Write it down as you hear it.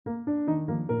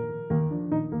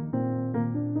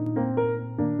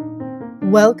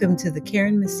Welcome to the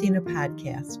Karen Messina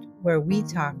podcast, where we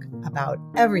talk about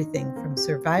everything from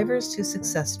survivors to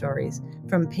success stories,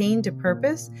 from pain to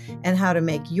purpose, and how to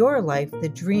make your life the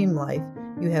dream life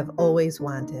you have always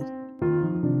wanted.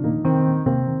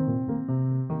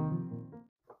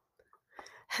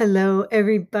 Hello,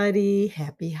 everybody.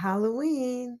 Happy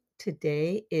Halloween.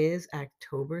 Today is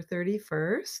October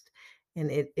 31st,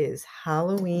 and it is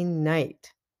Halloween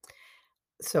night.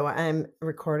 So I'm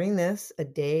recording this a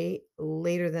day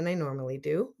later than I normally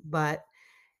do, but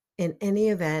in any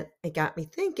event, it got me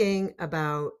thinking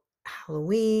about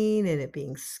Halloween and it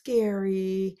being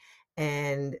scary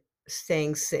and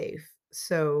staying safe.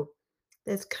 So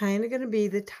that's kind of going to be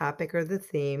the topic or the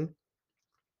theme.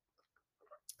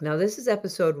 Now, this is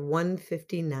episode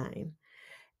 159.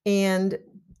 And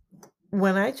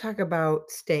when I talk about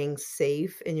staying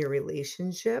safe in your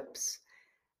relationships,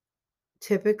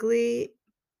 typically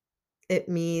it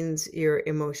means your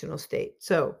emotional state.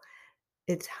 So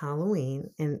it's Halloween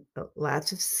and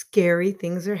lots of scary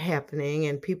things are happening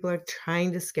and people are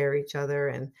trying to scare each other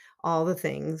and all the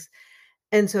things.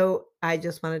 And so I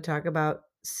just want to talk about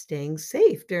staying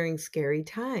safe during scary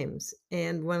times.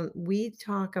 And when we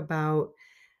talk about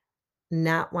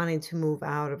not wanting to move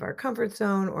out of our comfort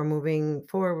zone or moving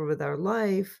forward with our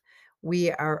life, we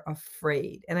are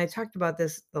afraid. And I talked about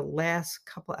this the last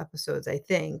couple episodes, I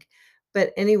think.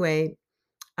 But anyway,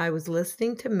 I was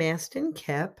listening to Mastin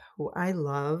Kipp, who I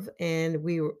love, and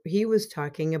he was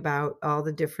talking about all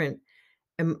the different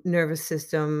nervous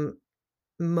system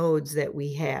modes that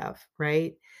we have,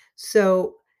 right?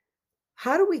 So,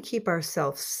 how do we keep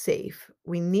ourselves safe?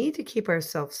 We need to keep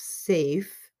ourselves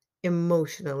safe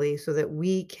emotionally so that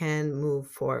we can move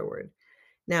forward.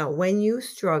 Now, when you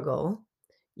struggle,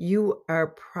 you are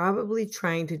probably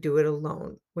trying to do it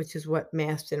alone, which is what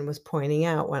Mastin was pointing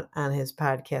out on his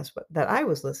podcast that I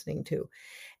was listening to.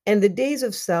 And the days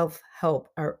of self-help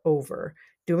are over.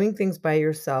 Doing things by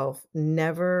yourself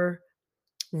never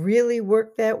really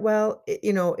worked that well.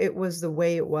 It was the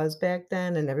way it was back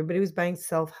then, and everybody was buying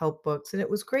self-help books, and it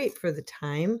was great for the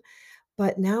time.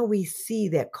 But now we see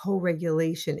that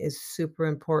co-regulation is super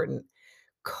important.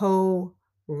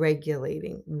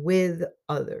 Co-regulating with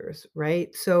others,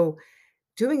 right? So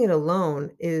doing it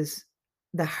alone is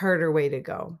the harder way to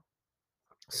go.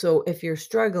 So if you're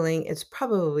struggling, it's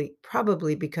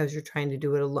probably because you're trying to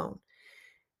do it alone.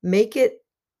 Make it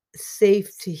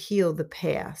safe to heal the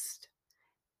past.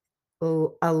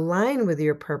 Align with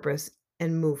your purpose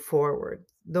and move forward.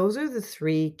 Those are the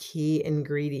three key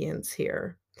ingredients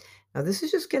here. Now, this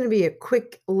is just going to be a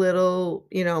quick little,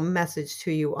 message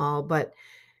to you all, but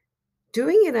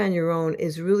doing it on your own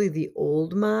is really the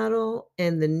old model,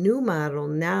 and the new model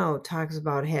now talks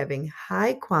about having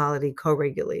high quality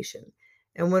co-regulation.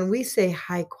 And when we say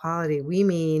high quality, we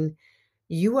mean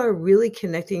you are really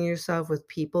connecting yourself with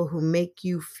people who make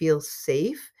you feel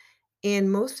safe and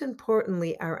most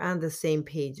importantly are on the same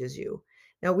page as you.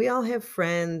 Now, we all have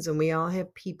friends and we all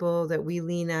have people that we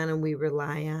lean on and we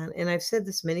rely on. And I've said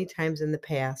this many times in the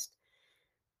past,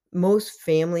 most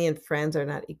family and friends are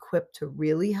not equipped to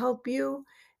really help you.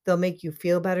 They'll make you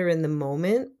feel better in the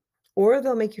moment, or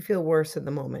they'll make you feel worse in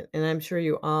the moment. And I'm sure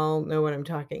you all know what I'm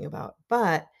talking about.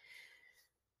 But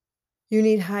you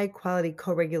need high quality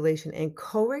co-regulation, and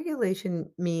co-regulation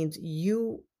means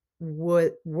you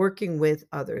would working with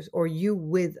others, or you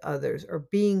with others, or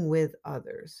being with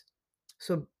others.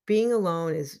 So being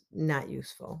alone is not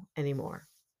useful anymore.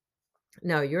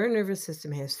 Now, your nervous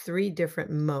system has three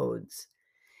different modes.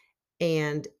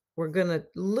 And we're gonna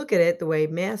look at it the way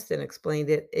Maston explained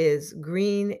it is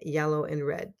green, yellow, and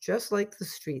red, just like the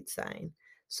street sign.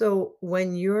 So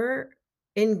when you're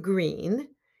in green,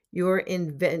 you're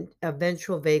in a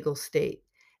ventral vagal state.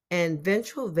 And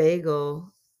ventral vagal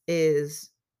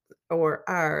is or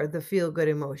are the feel good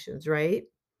emotions, right?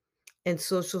 And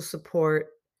social support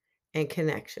and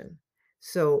connection.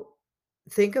 So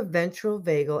think of ventral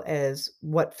vagal as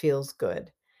what feels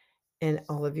good and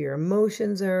all of your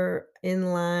emotions are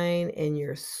in line and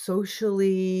you're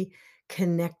socially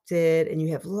connected and you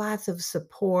have lots of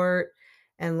support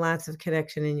and lots of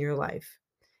connection in your life.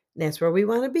 And that's where we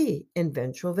want to be in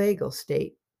ventral vagal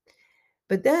state.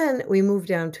 But then we move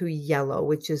down to yellow,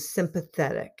 which is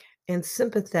sympathetic. And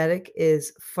sympathetic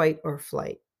is fight or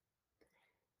flight.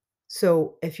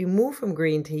 So if you move from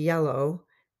green to yellow,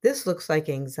 this looks like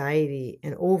anxiety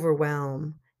and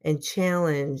overwhelm and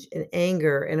challenge and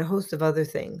anger and a host of other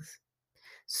things.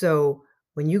 So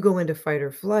when you go into fight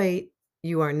or flight,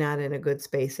 you are not in a good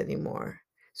space anymore.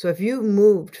 So if you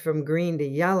moved from green to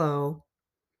yellow,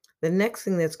 the next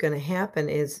thing that's going to happen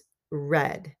is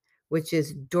red, which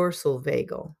is dorsal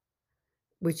vagal,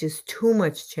 which is too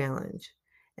much challenge.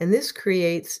 And this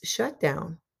creates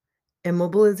shutdown,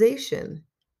 immobilization,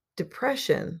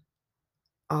 depression,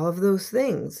 all of those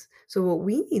things. So, what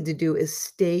we need to do is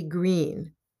stay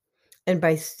green. And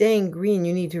by staying green,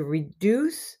 you need to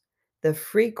reduce the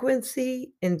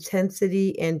frequency,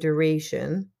 intensity, and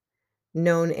duration,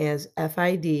 known as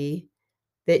FID,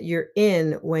 that you're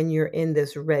in when you're in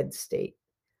this red state.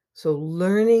 So,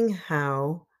 learning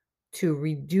how to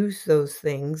reduce those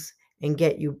things and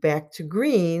get you back to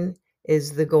green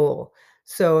is the goal.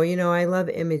 So, I love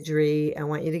imagery. I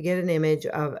want you to get an image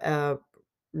of a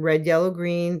red, yellow,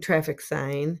 green traffic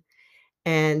sign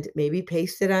and maybe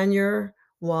paste it on your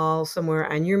wall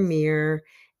somewhere on your mirror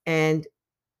and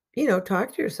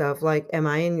talk to yourself like, am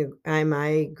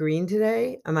I green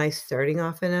today? Am I starting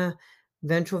off in a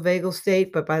ventral vagal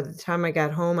state, but by the time I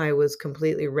got home, I was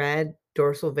completely red,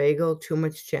 dorsal vagal, too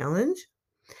much challenge?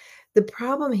 The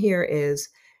problem here is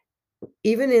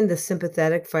even in the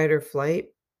sympathetic fight or flight,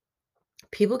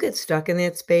 people get stuck in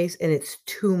that space and it's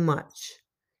too much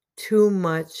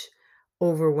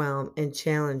overwhelm and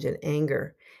challenge and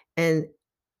anger. And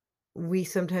we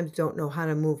sometimes don't know how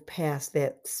to move past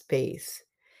that space.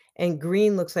 And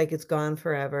green looks like it's gone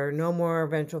forever. No more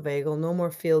ventral vagal, no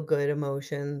more feel good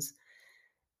emotions.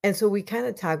 And so we kind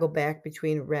of toggle back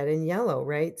between red and yellow,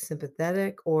 right?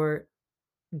 Sympathetic or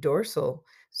dorsal.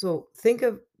 So think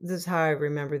of this is how I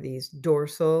remember these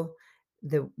dorsal.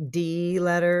 The D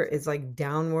letter is like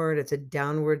downward, it's a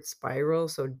downward spiral.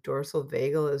 So dorsal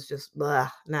vagal is just blah,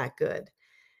 not good.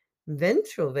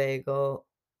 Ventral vagal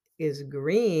is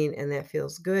green and that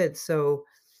feels good. So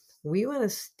we want to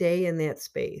stay in that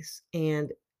space.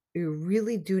 And you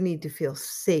really do need to feel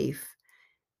safe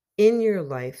in your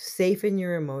life, safe in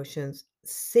your emotions,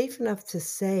 safe enough to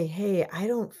say, hey, I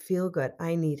don't feel good.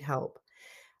 I need help.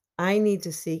 I need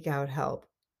to seek out help.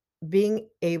 Being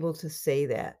able to say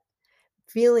that,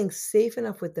 feeling safe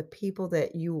enough with the people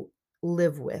that you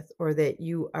live with or that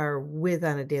you are with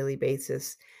on a daily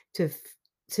basis to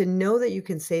to know that you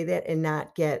can say that and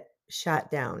not get shot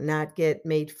down, not get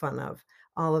made fun of,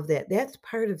 all of that. That's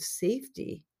part of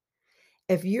safety.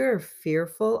 If you're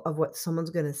fearful of what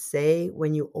someone's going to say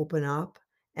when you open up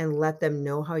and let them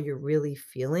know how you're really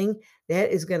feeling, that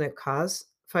is going to cause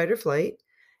fight or flight.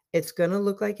 It's going to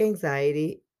look like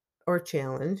anxiety or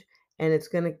challenge, and it's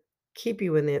going to keep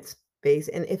you in that space.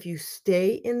 And if you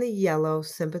stay in the yellow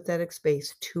sympathetic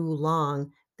space too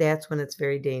long, that's when it's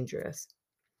very dangerous.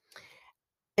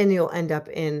 And you'll end up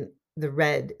in the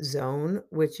red zone,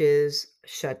 which is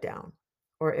shutdown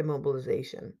or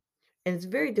immobilization. And it's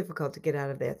very difficult to get out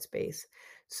of that space.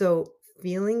 So,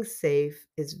 feeling safe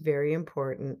is very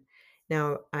important.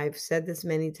 Now, I've said this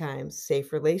many times,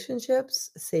 safe relationships,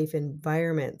 safe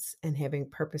environments, and having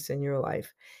purpose in your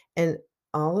life. And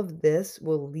all of this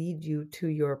will lead you to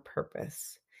your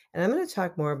purpose. And I'm going to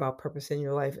talk more about purpose in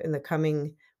your life in the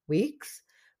coming weeks.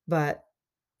 But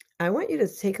I want you to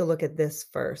take a look at this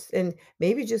first and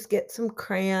maybe just get some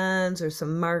crayons or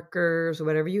some markers or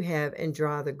whatever you have and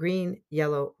draw the green,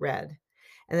 yellow, red.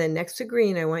 And then next to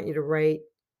green, I want you to write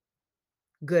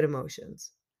good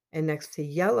emotions. And next to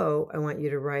yellow, I want you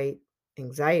to write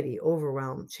anxiety,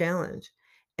 overwhelm, challenge.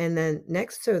 And then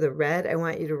next to the red, I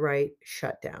want you to write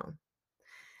shutdown.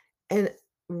 And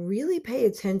really pay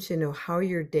attention to how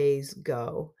your days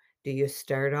go. Do you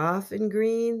start off in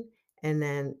green and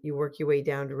then you work your way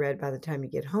down to red by the time you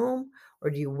get home? Or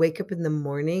do you wake up in the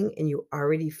morning and you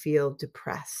already feel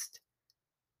depressed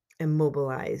and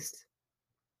mobilized?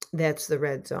 That's the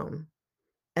red zone.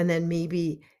 And then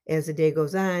maybe as the day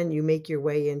goes on, you make your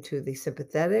way into the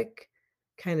sympathetic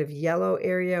kind of yellow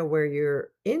area where you're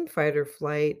in fight or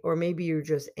flight, or maybe you're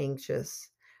just anxious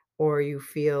or you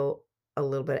feel a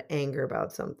little bit of anger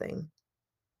about something.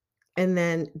 And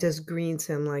then does green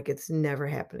seem like it's never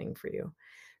happening for you?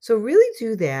 So really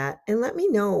do that and let me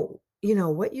know,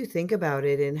 what you think about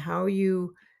it and how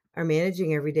you are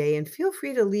managing every day. And feel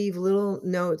free to leave little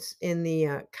notes in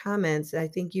the comments. I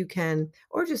think you can,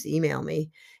 or just email me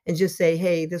and just say,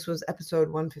 hey, this was episode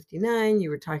 159.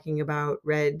 You were talking about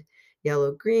red,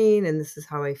 yellow, green, and this is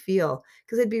how I feel.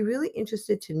 Because I'd be really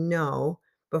interested to know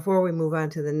before we move on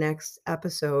to the next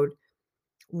episode,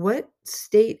 what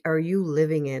state are you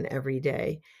living in every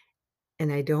day?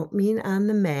 And I don't mean on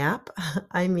the map.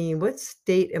 I mean, what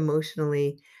state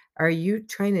emotionally are you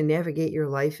trying to navigate your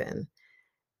life in?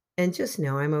 And just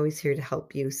know I'm always here to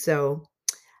help you. So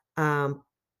um,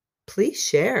 please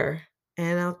share.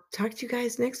 And I'll talk to you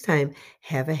guys next time.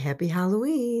 Have a happy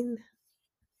Halloween.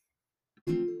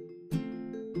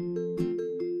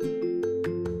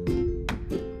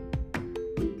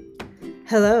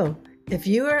 Hello. If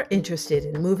you are interested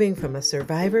in moving from a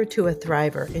survivor to a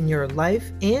thriver in your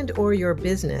life and or your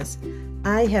business,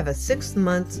 I have a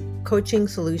 6-month coaching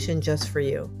solution just for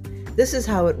you. This is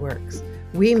how it works.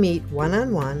 We meet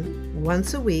one-on-one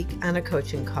once a week on a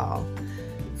coaching call.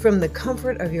 From the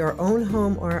comfort of your own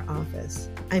home or office,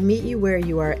 I meet you where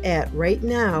you are at right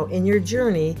now in your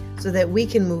journey so that we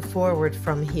can move forward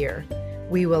from here.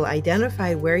 We will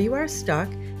identify where you are stuck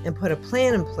and put a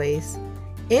plan in place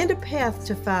and a path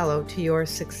to follow to your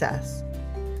success.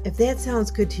 If that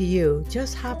sounds good to you,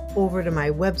 just hop over to my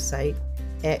website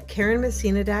at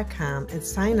KarenMessina.com and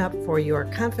sign up for your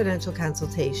confidential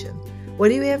consultation. What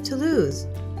do you have to lose?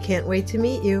 Can't wait to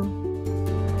meet you.